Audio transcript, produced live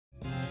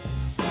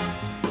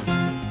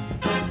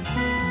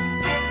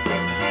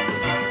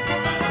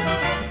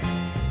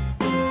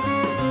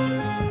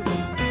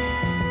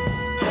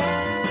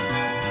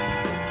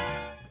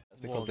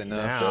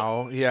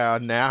now. Yeah,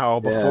 now.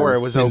 Before it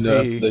was he OP.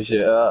 nerfed the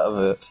shit out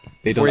of it.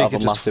 He Before doesn't you have a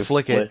could just massive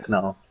flick flick it.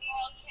 now.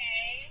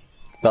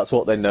 That's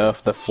what they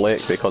nerfed the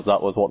flick, because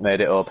that was what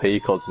made it OP,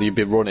 because you'd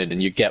be running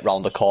and you'd get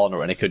round the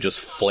corner and it could just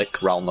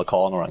flick round the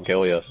corner and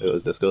kill you. It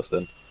was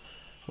disgusting.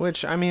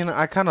 Which, I mean,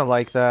 I kind of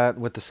like that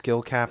with the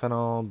skill cap and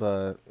all,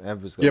 but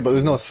it was... Yeah, but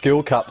there's no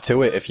skill cap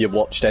to it if you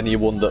watched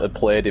anyone that had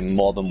played him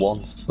more than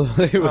once.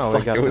 It was,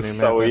 they got it the was new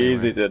so map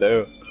easy anyway.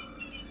 to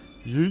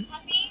do.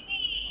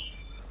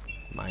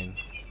 Mine.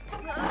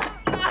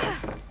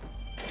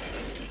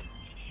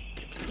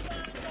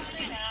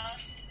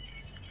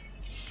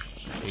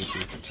 I hate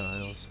these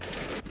tiles.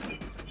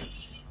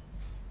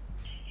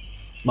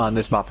 Man,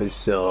 this map is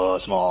so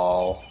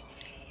small.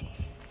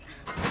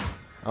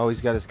 Oh,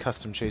 he's got his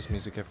custom chase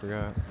music, I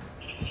forgot.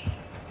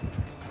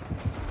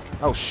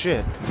 Oh,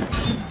 shit.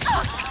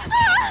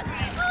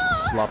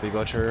 Sloppy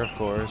Butcher, of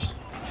course.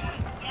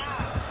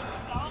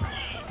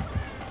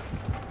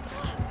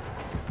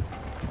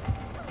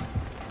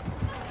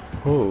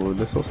 Ooh,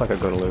 this looks like a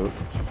good loot.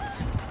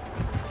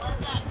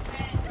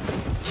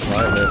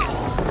 Like this.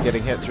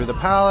 Getting hit through the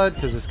pallet,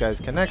 because this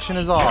guy's connection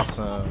is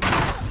awesome.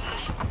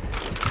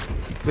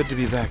 Good to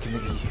be back in the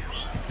EU.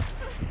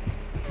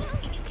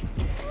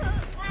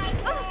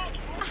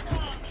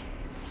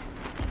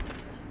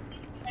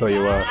 So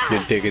you're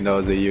digging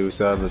those EU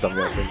servers, I'm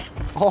guessing.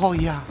 Oh,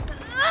 yeah.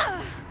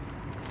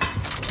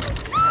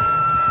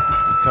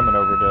 He's coming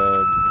over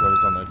to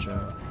whoever's on that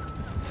job.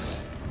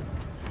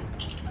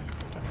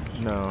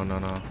 No.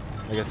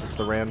 I guess it's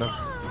the random.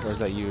 Or is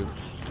that you?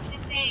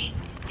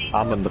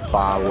 I'm in the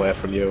far away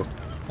from you.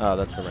 Oh,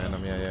 that's the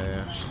random.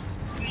 Yeah.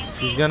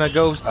 He's gonna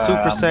go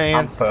Super Saiyan.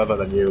 I'm further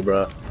than you,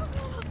 bro.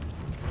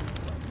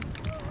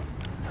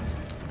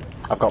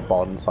 I've got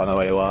bonds, so I know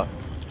where you are.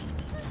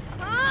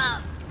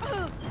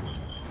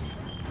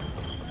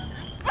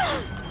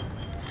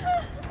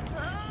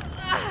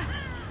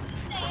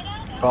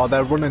 Oh,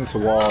 they're running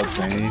towards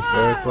me,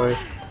 seriously.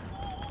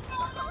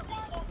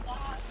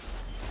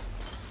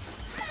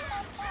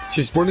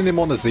 She's running him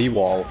on a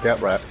Z-wall,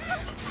 get wrecked.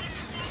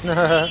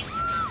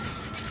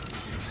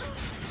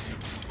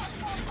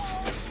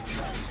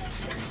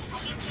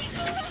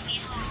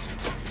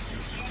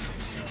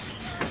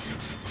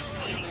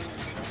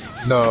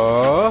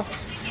 No.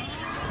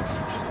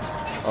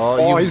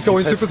 Oh, he's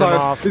going Super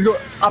Saiyan. He's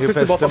going. I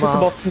pissed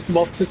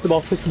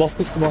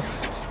him off.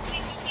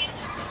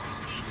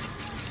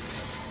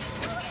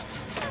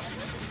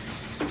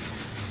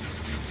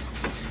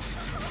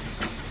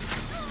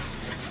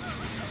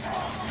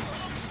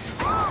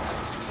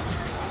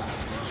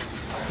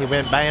 He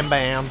went bam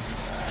bam.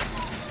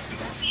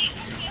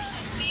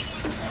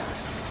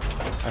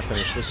 I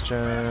finished this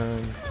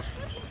gen.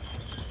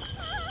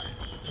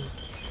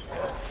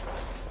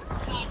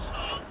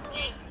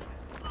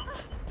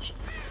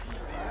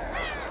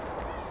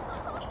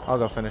 I'll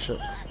go finish it.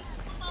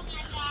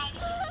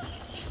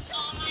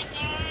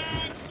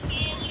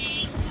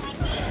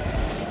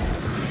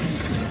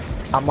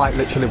 I'm like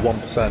literally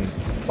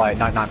 1%, like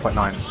 99.9.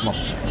 Come on.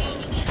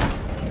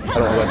 I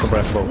don't know where's the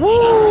breathable.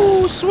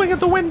 Woo! Swing at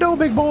the window,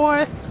 big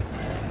boy!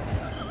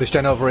 This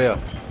gen over here.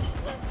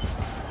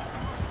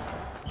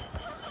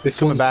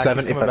 This one's back,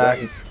 70%. back.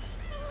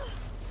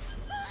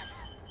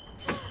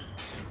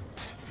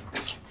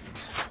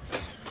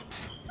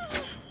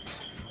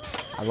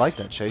 I like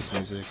that chase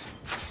music.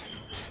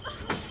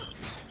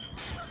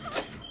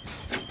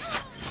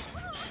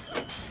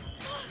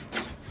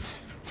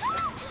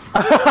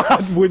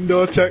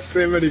 Window checked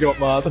him and he got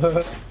mad.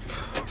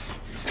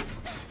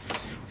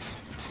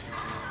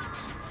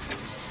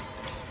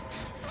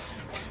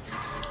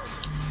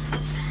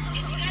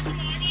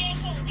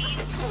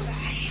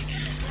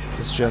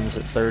 This gen's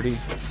at 30.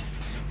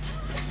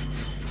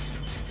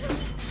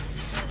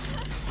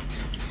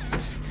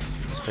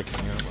 He's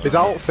picking up. His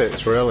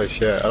outfit's really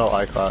shit. I don't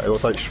like that. It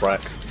looks like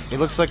Shrek. He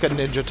looks like a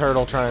Ninja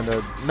Turtle trying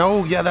to...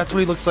 No, yeah, that's what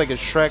he looks like, a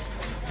Shrek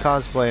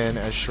cosplaying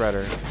as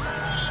Shredder.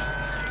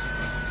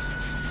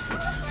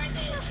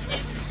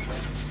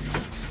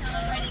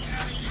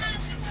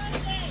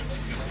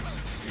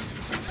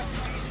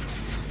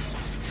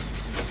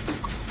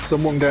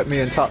 Someone get me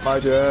and tap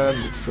my gen.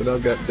 It's gonna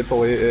get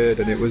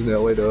depleted and it was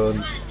nearly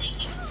done.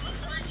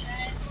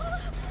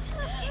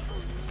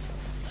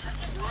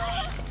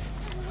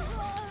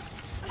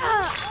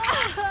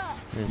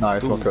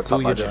 Nice, I'll go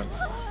tap my gen.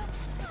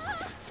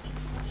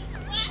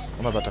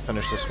 I'm about to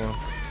finish this one.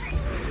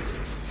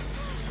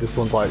 This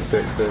one's like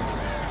 60.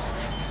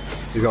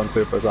 He's on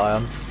Super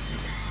Saiyan.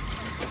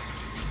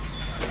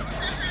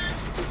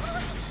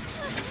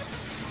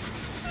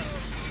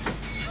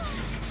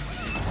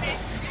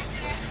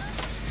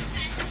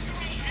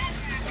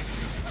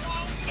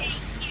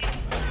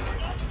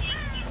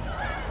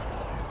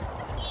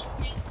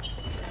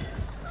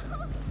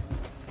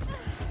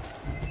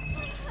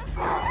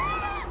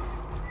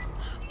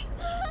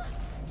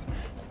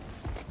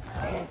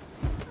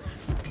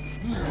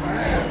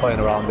 Playing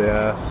around the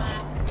ass.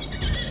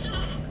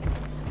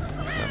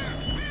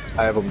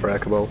 I have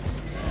Unbreakable.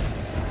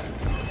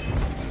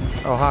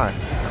 Oh, hi.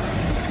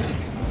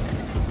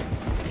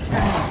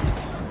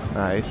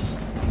 Nice.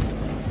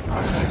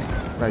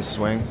 Nice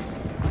swing.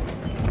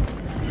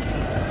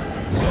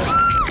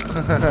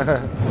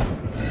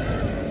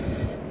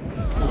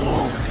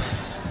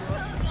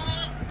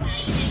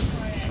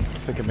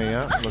 Picking me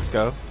up. Let's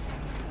go.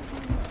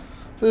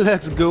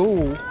 Let's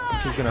go.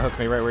 He's gonna hook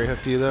me right where he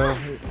hooked you, though.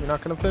 You're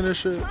not gonna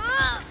finish it.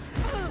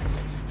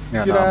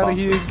 Yeah, Get out of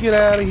here. Get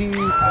out of here.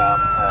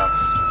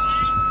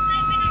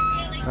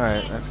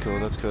 Alright, that's cool.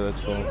 That's cool.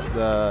 That's cool.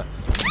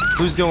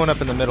 Who's going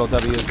up in the middle,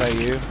 W? Is that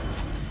you?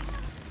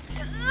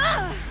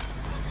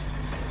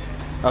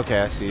 Okay,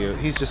 I see you.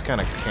 He's just kind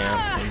of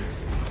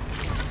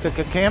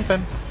camping.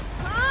 Camping.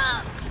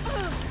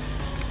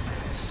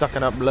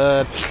 Sucking up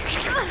blood.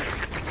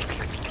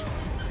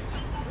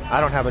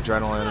 I don't have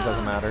adrenaline, it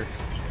doesn't matter.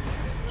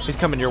 He's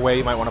coming your way,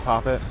 you might want to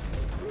pop it.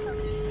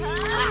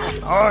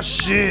 Oh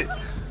shit!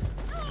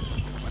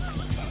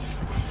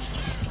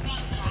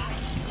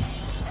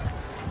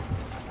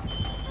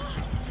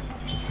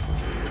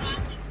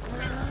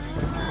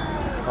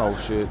 Oh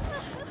shit.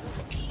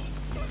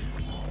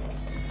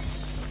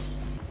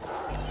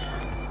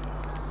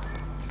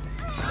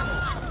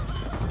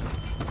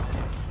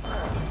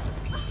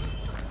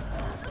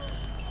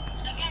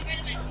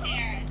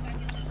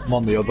 I'm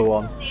on the other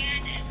one.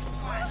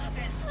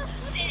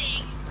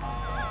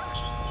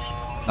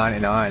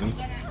 99.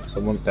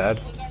 Someone's dead.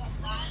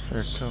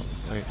 Here, come.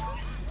 Wait.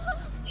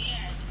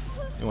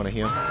 You want to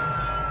heal?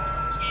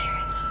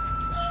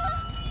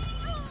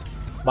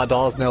 My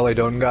door's nearly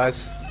done,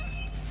 guys.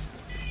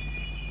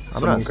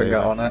 Someone can get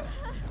on it.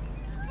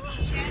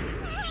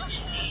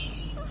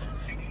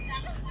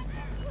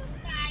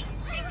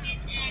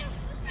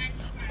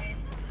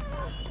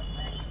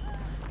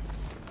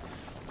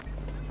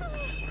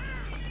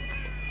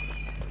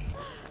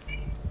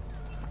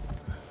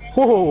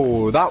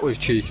 Whoa, that was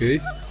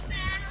cheeky.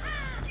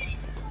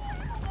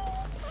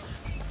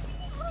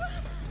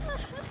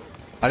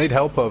 I need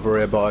help over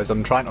here, boys.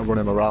 I'm trying to run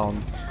him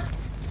around.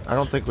 I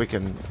don't think we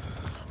can...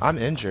 I'm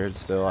injured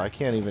still. I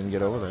can't even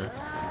get over there.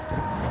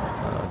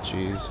 Oh,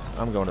 jeez.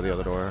 I'm going to the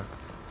other door.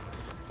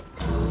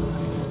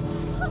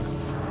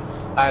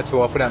 I had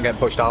to open it and get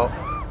pushed out.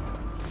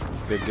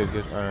 Good, good,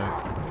 good.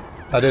 Alright.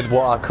 I did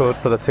what I could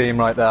for the team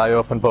right there. I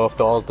opened both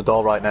doors. The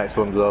door right next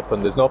to him's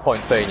open. There's no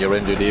point saying you're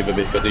injured either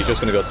because he's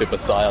just going to go Super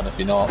Saiyan if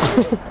you're not.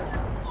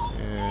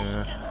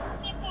 Yeah.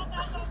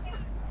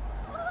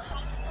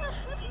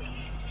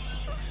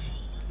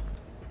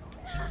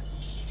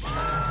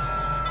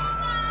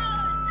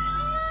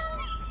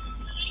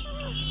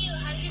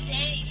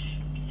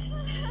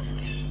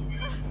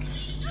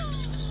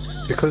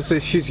 Because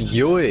she's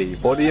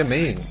YUI. What do you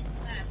mean?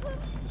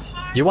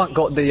 You ain't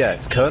got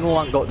DS. Colonel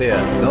ain't got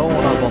DS. No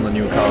one has on the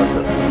new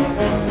character.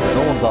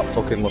 No one's that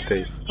fucking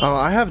lucky. Oh,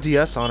 I have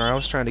DS on her. I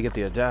was trying to get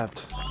the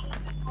ADEPT.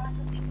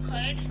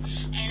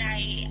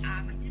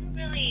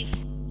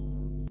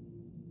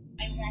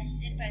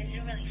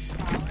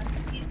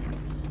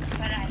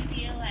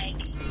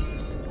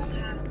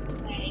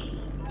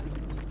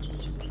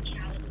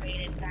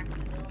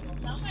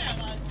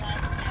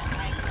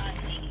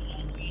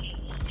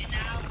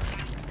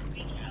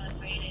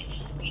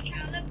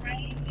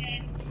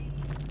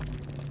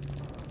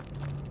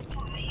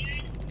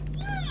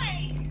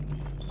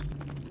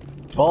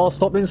 Oh,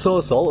 stop being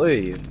so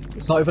salty.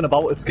 It's not even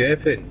about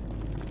escaping.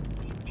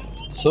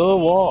 So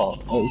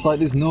what? It's like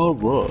there's no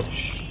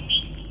rush.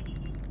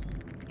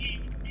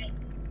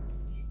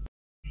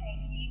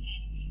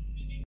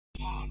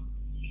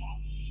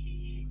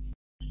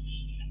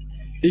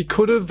 He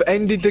could have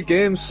ended the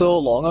game so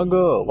long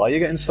ago. Why are you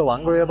getting so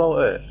angry about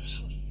it?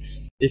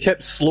 He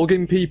kept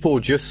slugging people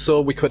just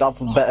so we could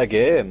have a better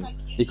game.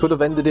 He could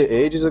have ended it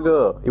ages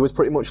ago. He was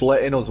pretty much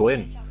letting us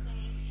win.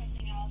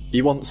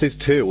 He wants his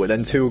 2 and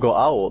then 2 got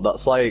out.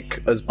 That's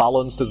like as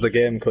balanced as the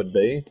game could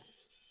be.